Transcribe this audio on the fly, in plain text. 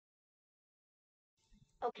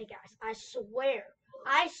Okay, guys, I swear,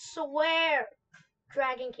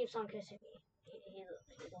 Dragon keeps on kissing me. He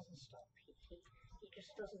doesn't stop. He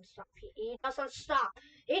just doesn't stop. He doesn't stop.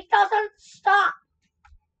 He doesn't stop.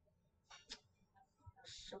 I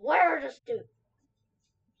swear, this dude.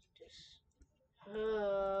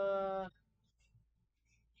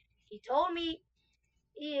 He told me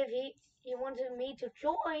if he wanted me to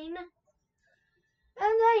join, and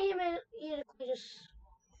then he just.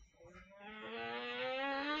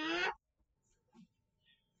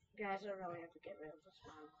 Guys, I really have to get rid of this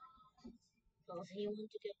one. Does he want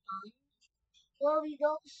to get mine? Well, he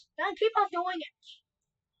does. Then keep on doing it.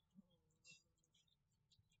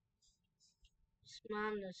 This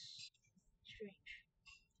man is strange.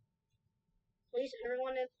 Please,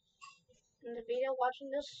 everyone in the video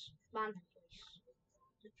watching this, ban him, please.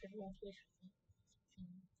 Everyone, please.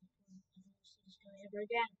 This guy ever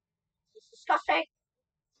again. This is disgusting.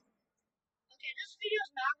 Okay, this video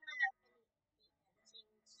is not gonna have any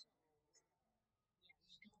editing, so yeah, I'm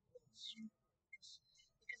just gonna upload it straight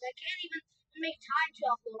because I can't even make time to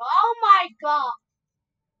upload. Oh my god,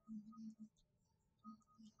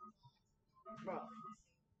 bro.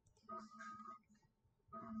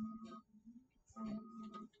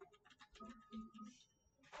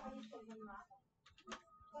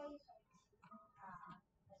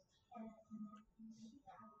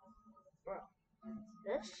 Bro,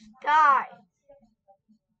 this guy,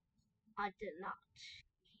 I did not.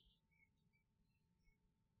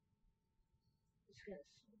 This guy's.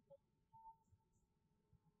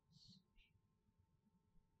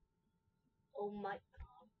 Oh my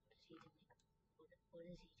god, what is he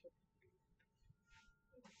doing?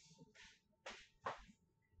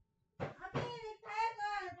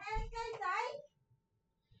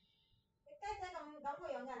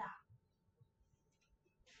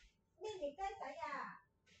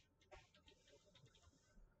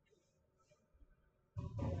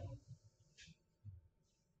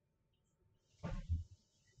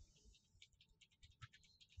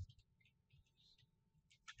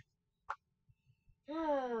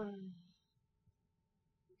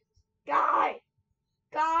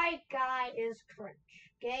 Guy is cringe.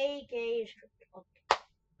 Gay is cringe. Okay.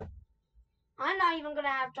 I'm not even gonna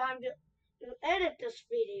have time to edit this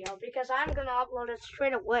video because I'm gonna upload it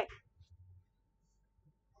straight away.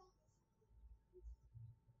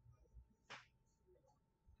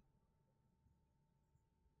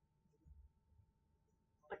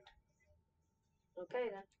 But, okay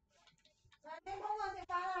then.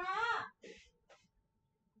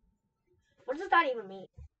 What does that even mean?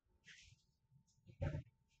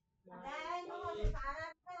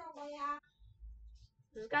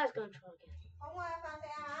 This guy's gonna troll again.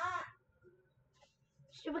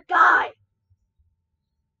 Stupid guy!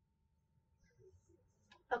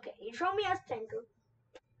 Okay, he showed me as Tinker,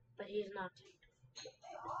 but he's not Tinker. This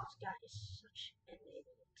guy is such an idiot.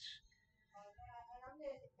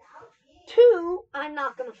 2, I'm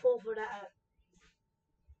not gonna fall for that.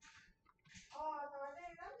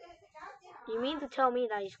 You mean to tell me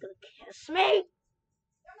that he's gonna kiss me?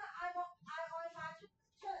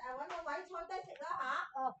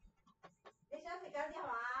 Oh.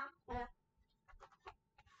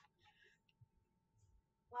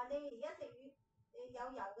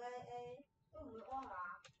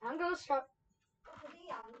 I'm gonna start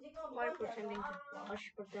by pretending to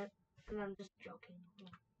blush, but then and I'm just joking.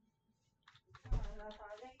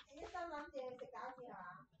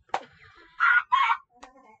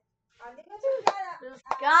 This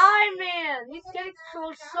guy, man, he's getting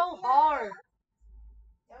trolled so hard.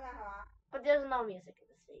 But there's no music in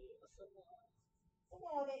this video, so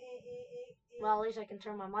well, at least I can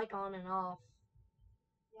turn my mic on and off.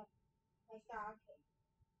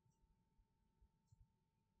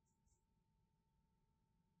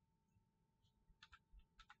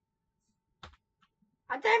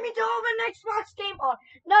 I dare me to open an Xbox game. Oh,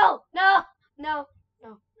 no.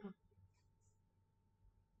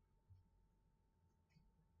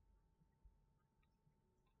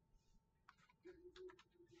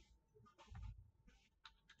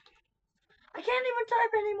 I can't even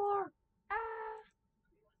type anymore.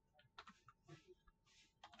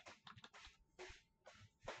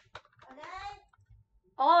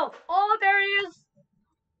 Oh, there he is.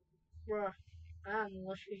 Bruh, I don't know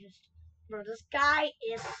what she just. Bro, this guy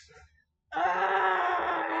is.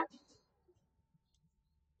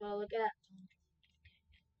 Oh, look at that.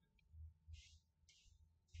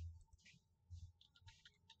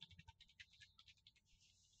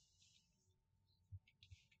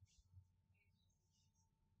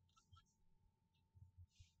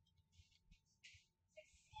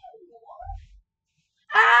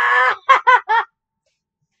 Ah!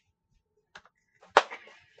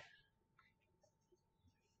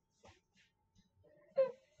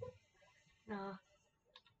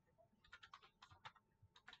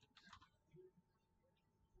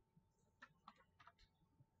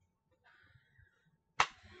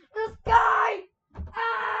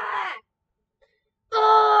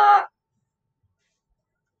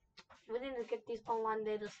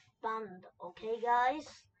 Monday the stand. Okay, guys?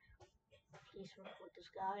 Please report this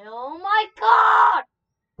guy. Oh my god!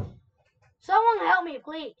 Someone help me,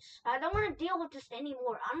 please. I don't want to deal with this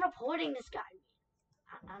anymore. I'm reporting this guy.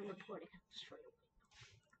 I'm reporting him straight away.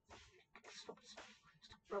 Stop.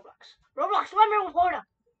 Roblox. Roblox, let me report him.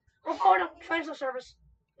 Report him. Transfer service.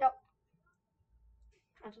 Yep.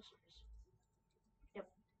 Transfer service. Yep.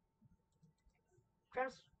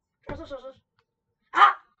 Transfer service.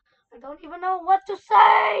 Ah! I don't even know what to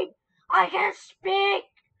say. I can't speak.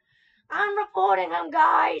 I'm reporting him,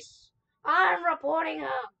 guys. I'm reporting him.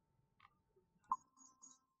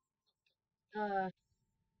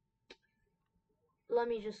 Let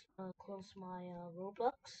me just close my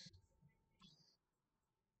Roblox.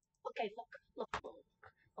 Okay, look.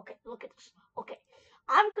 Okay, look at this. Okay,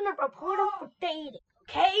 I'm gonna report him for dating.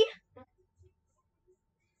 Okay?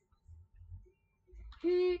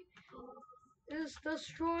 He is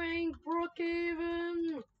destroying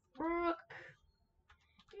Brookhaven. Brooke.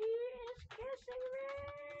 He is kissing me.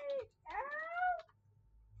 Ow.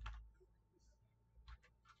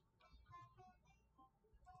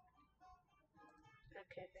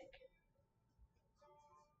 Okay, thank you.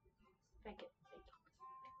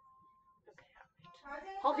 Okay,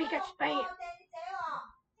 alright. Hope he gets banned.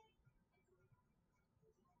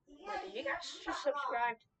 Wait, did you guys just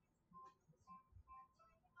subscribe?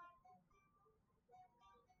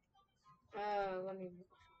 Let me.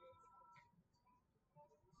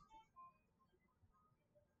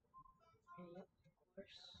 Yep, of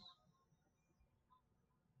course.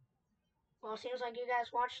 Well, it seems like you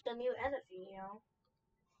guys watched the new edit video.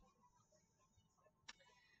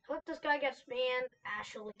 Hope this guy gets banned.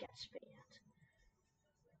 Actually gets banned.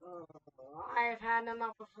 I've had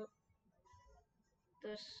enough of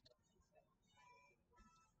this.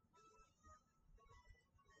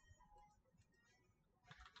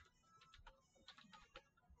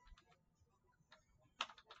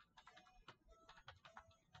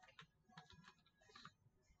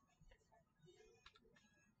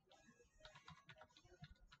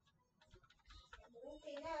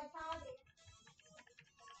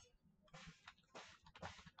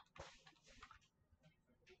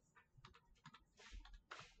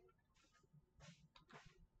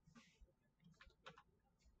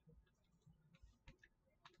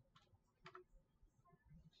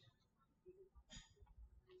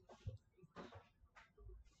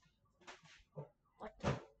 What?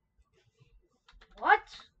 What?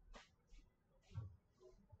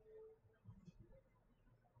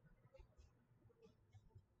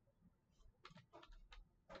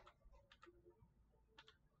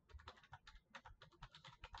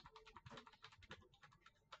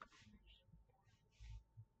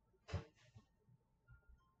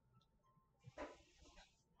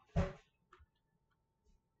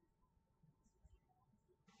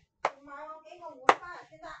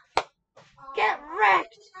 Get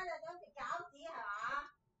wrecked!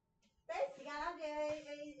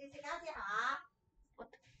 What?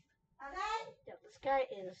 Yo, this guy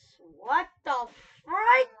is. What the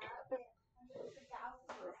frick?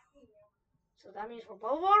 So that means we're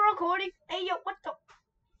both recording. Hey, yo, what the?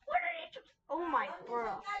 What are you just? Oh my,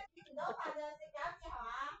 bro.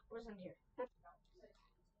 Wasn't here.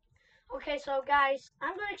 Okay, so guys,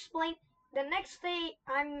 I'm gonna explain. The next day,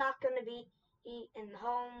 I'm not gonna be in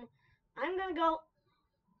home. I'm gonna go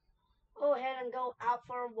ahead and go out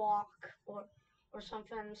for a walk or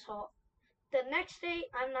something. So the next day,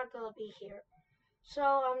 I'm not gonna be here. So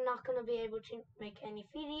I'm not gonna be able to make any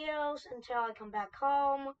videos until I come back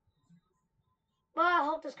home. But I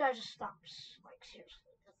hope this guy just stops. Like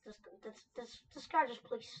seriously, this guy just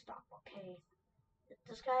please stop, okay?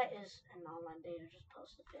 This guy is an online data just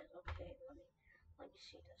posted it. Okay, let me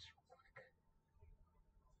see this real quick.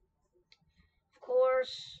 Of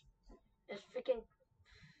course, it's freaking.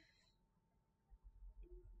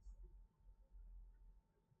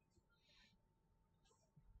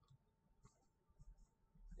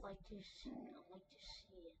 I'd like to see it.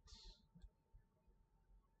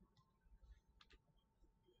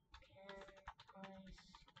 Can I see?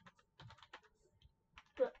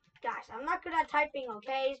 Good. Guys, I'm not good at typing,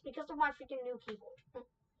 okay? It's because of my freaking new keyboard.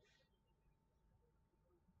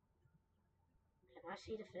 Can I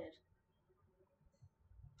see the vid?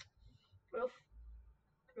 Proof?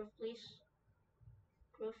 Proof, please.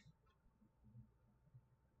 Proof.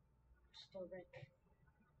 Still Rick.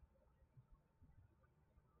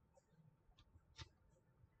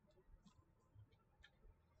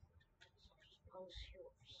 Post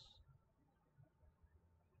yours.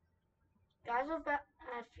 Guys, I have a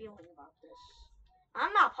bad feeling about this.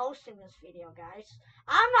 I'm not posting this video, guys.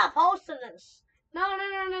 I'm not posting this. No.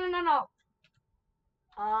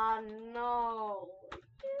 No.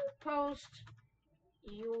 You post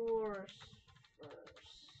yours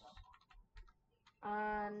first.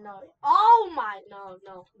 No. Oh my, no.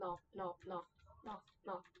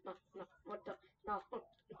 What the, no,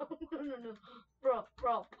 no.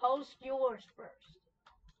 Bro, post yours first.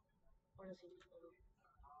 What is he?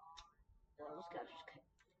 This guy just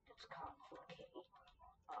gets caught for a K.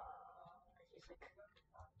 He's like,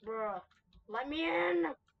 bruh, let me in!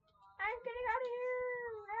 I'm getting out of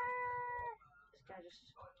here! Ah! This guy just,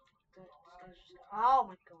 oh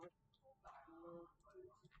my god.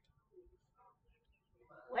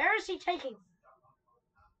 Where is he taking?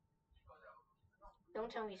 Don't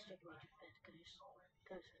tell me he's taking me to bed, guys.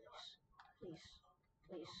 Guys,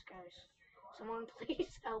 please, guys. Someone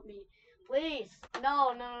please help me. Please!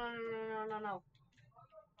 No.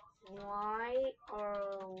 Why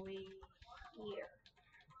are we here?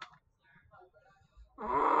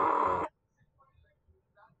 Ah!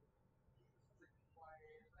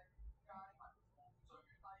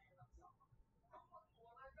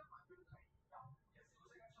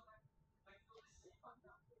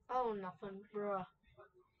 Oh, nothing, bruh.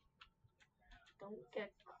 Don't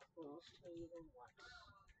get close to me even once.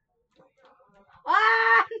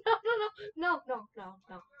 Ah! No. Let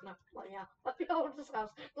me out. Let me out of this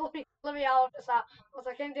house. Let me out of this house. Because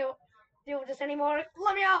I can't deal with this anymore.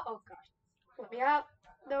 Let me out. Oh god. Let me out.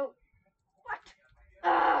 No. What?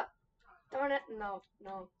 Ah! Darn it. No.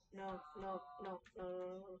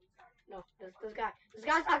 This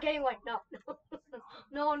guy's not getting away. No.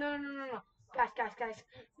 No. Guys.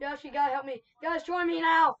 Yes, you gotta help me. You guys join me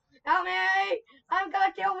now. Help me. I'm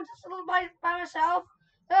gonna deal with this little by myself.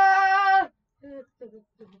 Ah!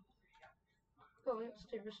 Going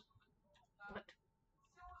upstairs. What?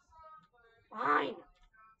 Fine.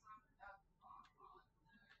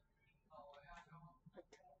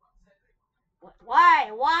 What?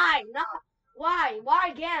 Why? No. Why? Why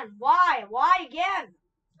again? Why again?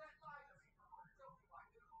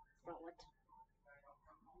 Bro, what?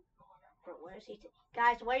 Bro, where is he?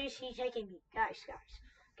 Guys, where is he taking me? Guys.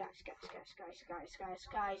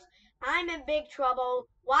 I'm in big trouble.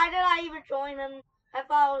 Why did I even join him? I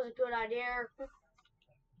thought it was a good idea.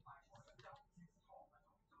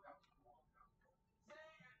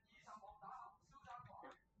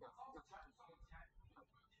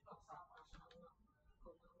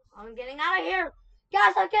 I'm getting out of here.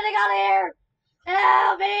 Guys, I'm getting out of here.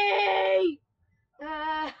 Help me! No.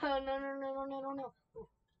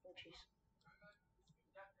 Oh, jeez.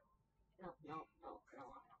 No.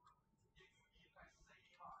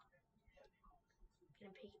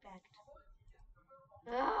 Getting piggybacked.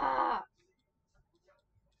 Ah!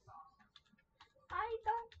 I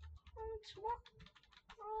don't want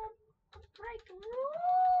to break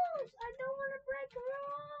rules. I don't want to break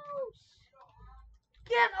rules.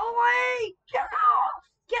 Get away! Get off!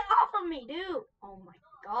 Get off of me, dude! Oh my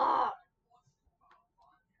god.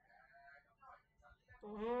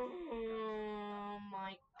 Oh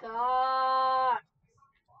my god.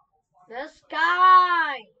 This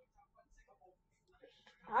guy!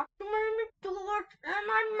 How come I do it and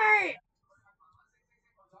I made?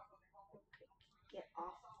 Get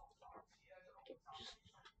off. Just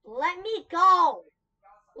let me go!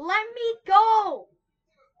 Let me go!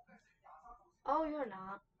 Oh, you're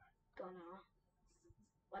not gonna.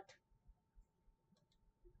 What?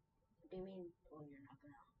 What do you mean? Oh, you're not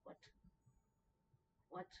gonna. What?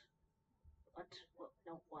 What?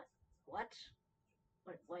 No, what? What?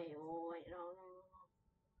 Wait, no.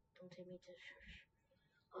 Don't take me to church.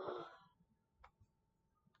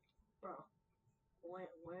 Bro,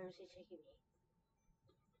 where is he taking me?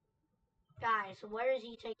 Guys, where is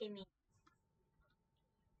he taking me?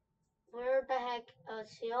 Where the heck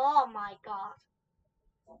is he? Oh my god.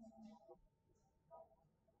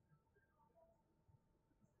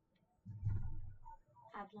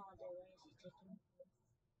 I have no idea where is he taking me.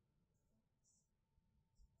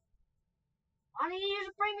 Why did you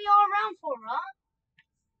just bring me all around for, huh?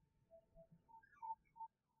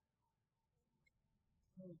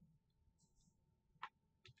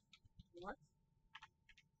 What?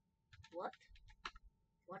 What?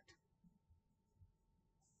 What?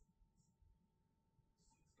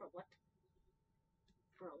 For what?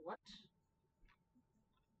 For what?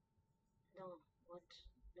 No, what?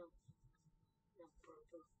 No,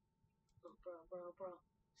 bro.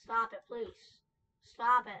 Stop it, please.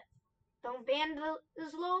 Stop it. Don't ban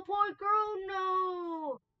this little poor girl,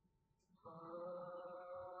 no!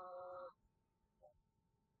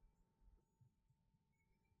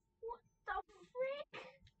 What the frick?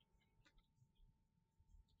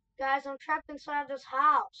 Guys, I'm trapped inside this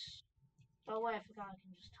house. Oh wait, I forgot I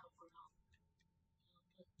can just teleport out.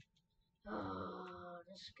 Oh,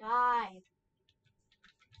 this guy.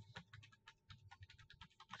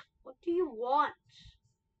 What do you want?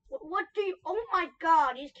 What do you? Oh my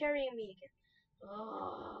God, he's carrying me again.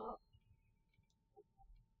 Oh,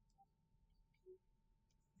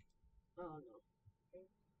 oh no.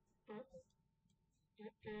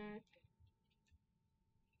 Mm-mm.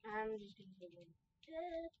 I'm just gonna go.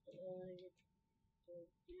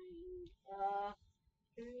 Uh,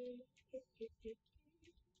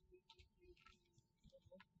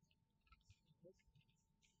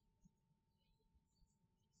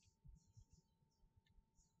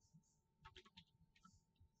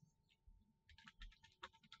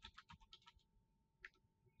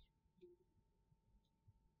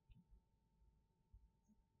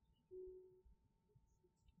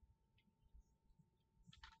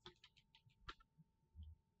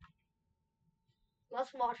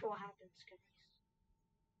 let's watch what happens, guys.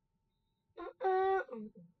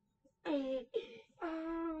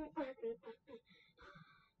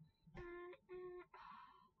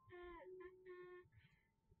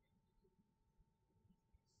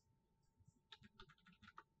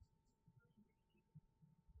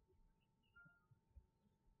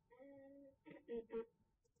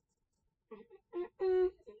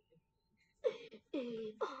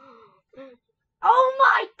 Oh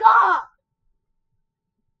my God!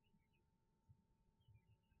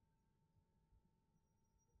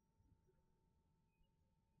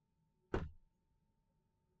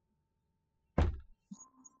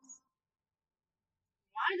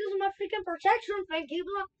 Why does my freaking protection thing keep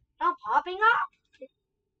not popping up?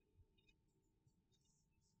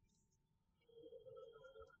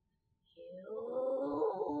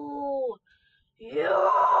 You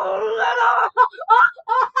little.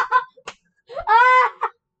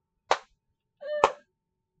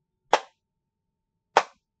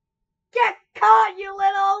 Get caught, you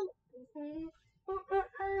little.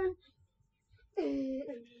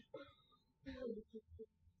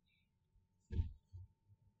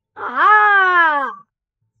 Aha!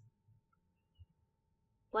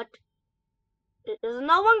 What? Is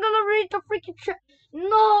no one gonna read the freaking chat?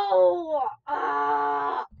 No!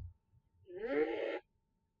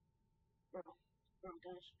 Bro,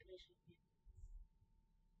 guys, please help me.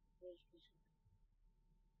 Please.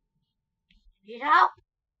 Need help!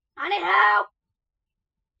 I need help!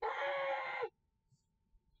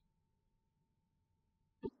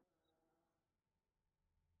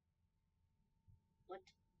 What?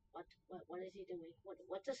 What is he doing?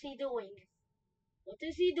 What is he doing? What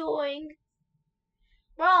is he doing?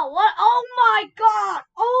 Bro, what? Oh my God!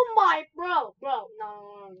 Oh my, bro,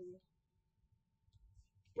 no.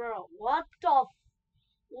 Bro, what the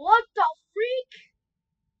freak?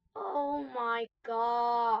 Oh my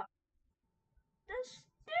God. This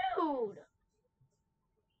dude.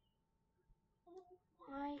 Oh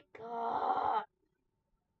my God.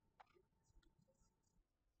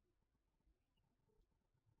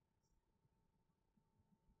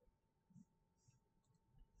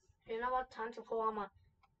 You know what? Time to pull on my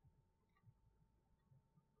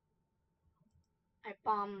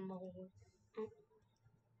bomb mode.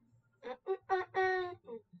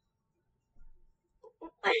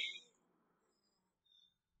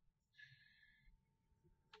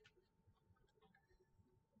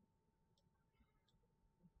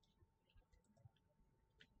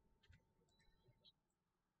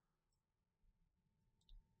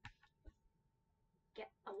 Get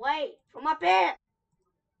away from my bed.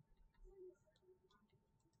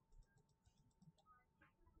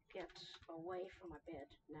 Get away from my bed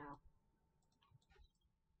now.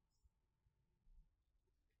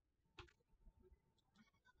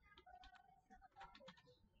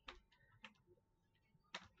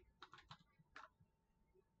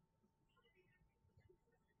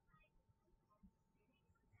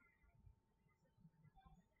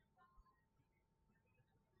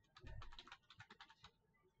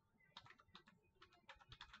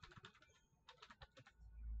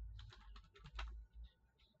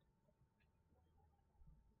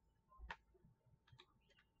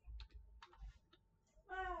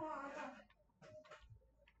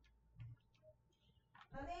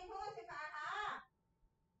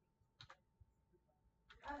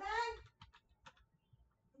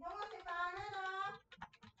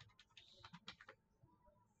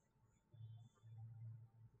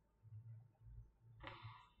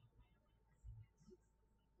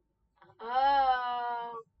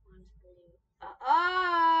 Oh.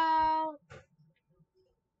 Oh.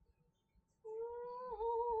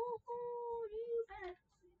 You better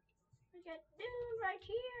get doomed right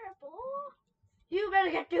here, boy. You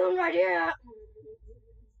better get doomed right here.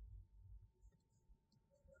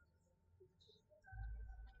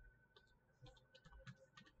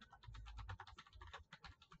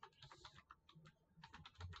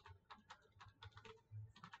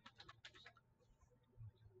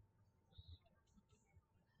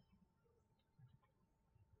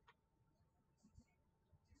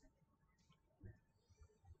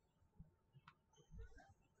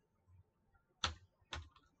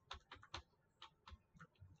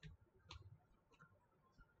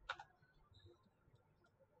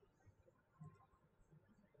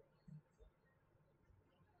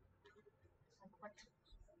 What?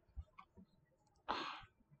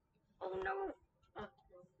 Oh no!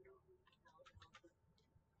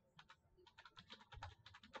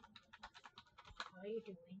 What are you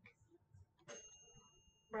doing?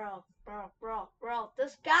 Bro,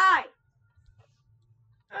 this guy!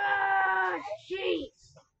 Ah,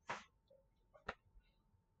 jeez!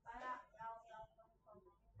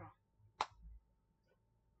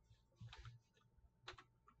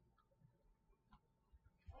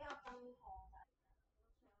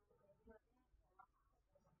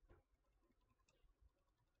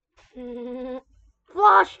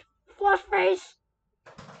 Flush! Flush face!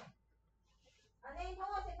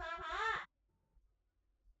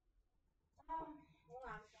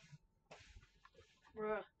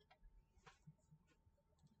 Bruh.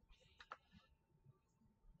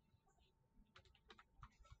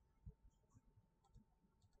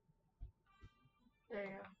 There you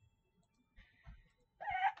go.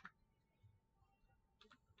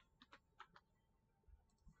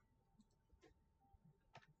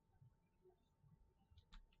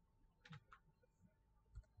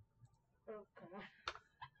 Okay.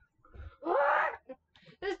 Ah!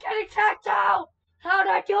 It's getting tactile! How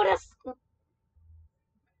did I do this?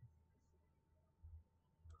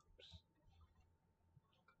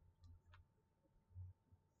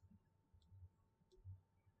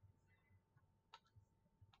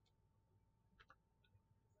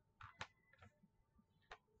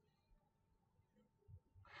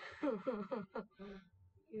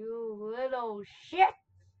 You little shit!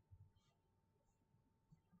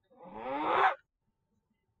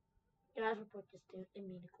 You guys report this dude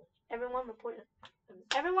immediately. Everyone report it.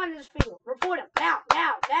 Everyone in this video, report him now,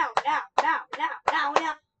 now, now, now, now, now, now,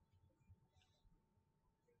 now.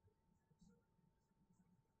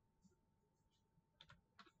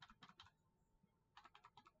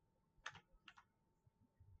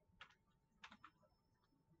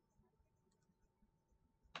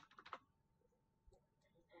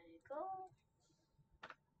 There you go.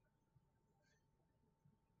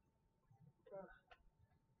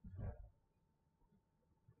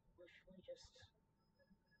 Literally just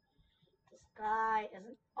this guy is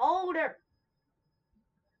an older.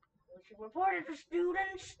 We should report it to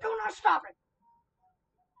students. Do not stop it.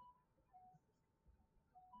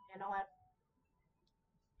 You know what?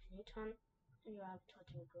 Anytime you're out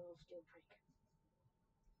touching girls, do a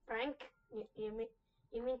prank. Prank?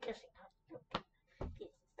 You mean kissing?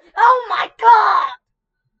 Oh my god!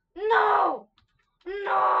 No!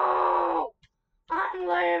 No! I'm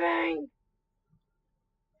leaving!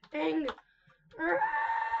 Ding! No,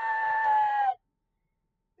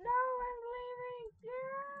 I'm leaving!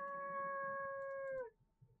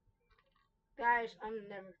 Guys, I'm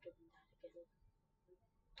never doing that again.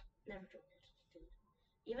 Never doing this.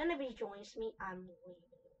 Even if he joins me, I'm leaving.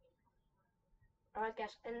 Alright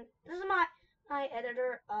guys, and this is my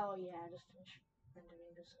editor. Oh yeah, I just finished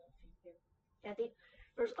rendering this video. Yeah,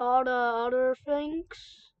 there's all the other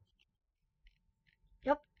things.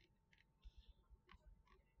 Yep.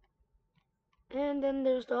 And then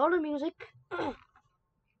there's the other music. Of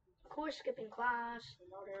course, skipping class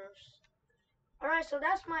and others. Alright, so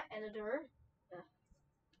that's my editor.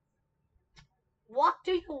 What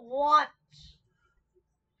do you want?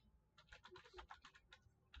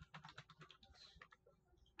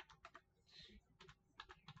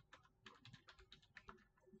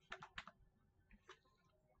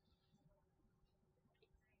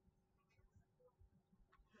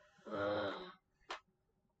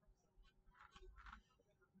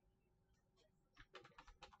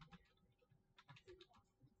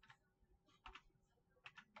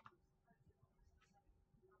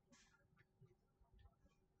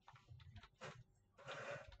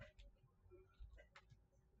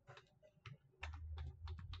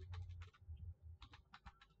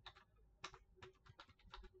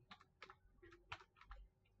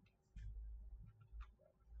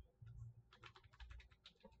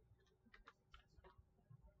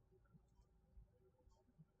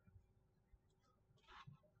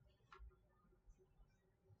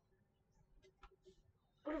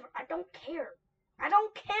 Whatever, I don't care. I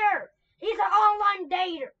don't care. He's an online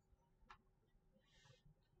dater.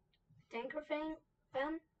 Tanker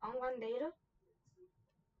fan? Online data?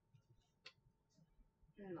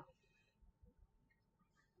 No.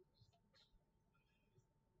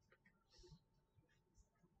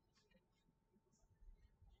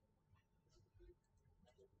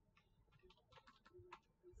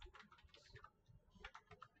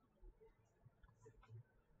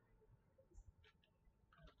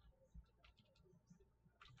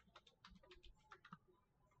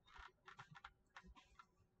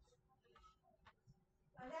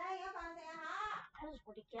 is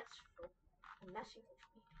what he gets for messing with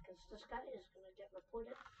me, because this guy is going to get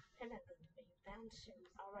reported and I'm going to be banned soon.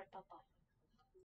 Alright, bye-bye.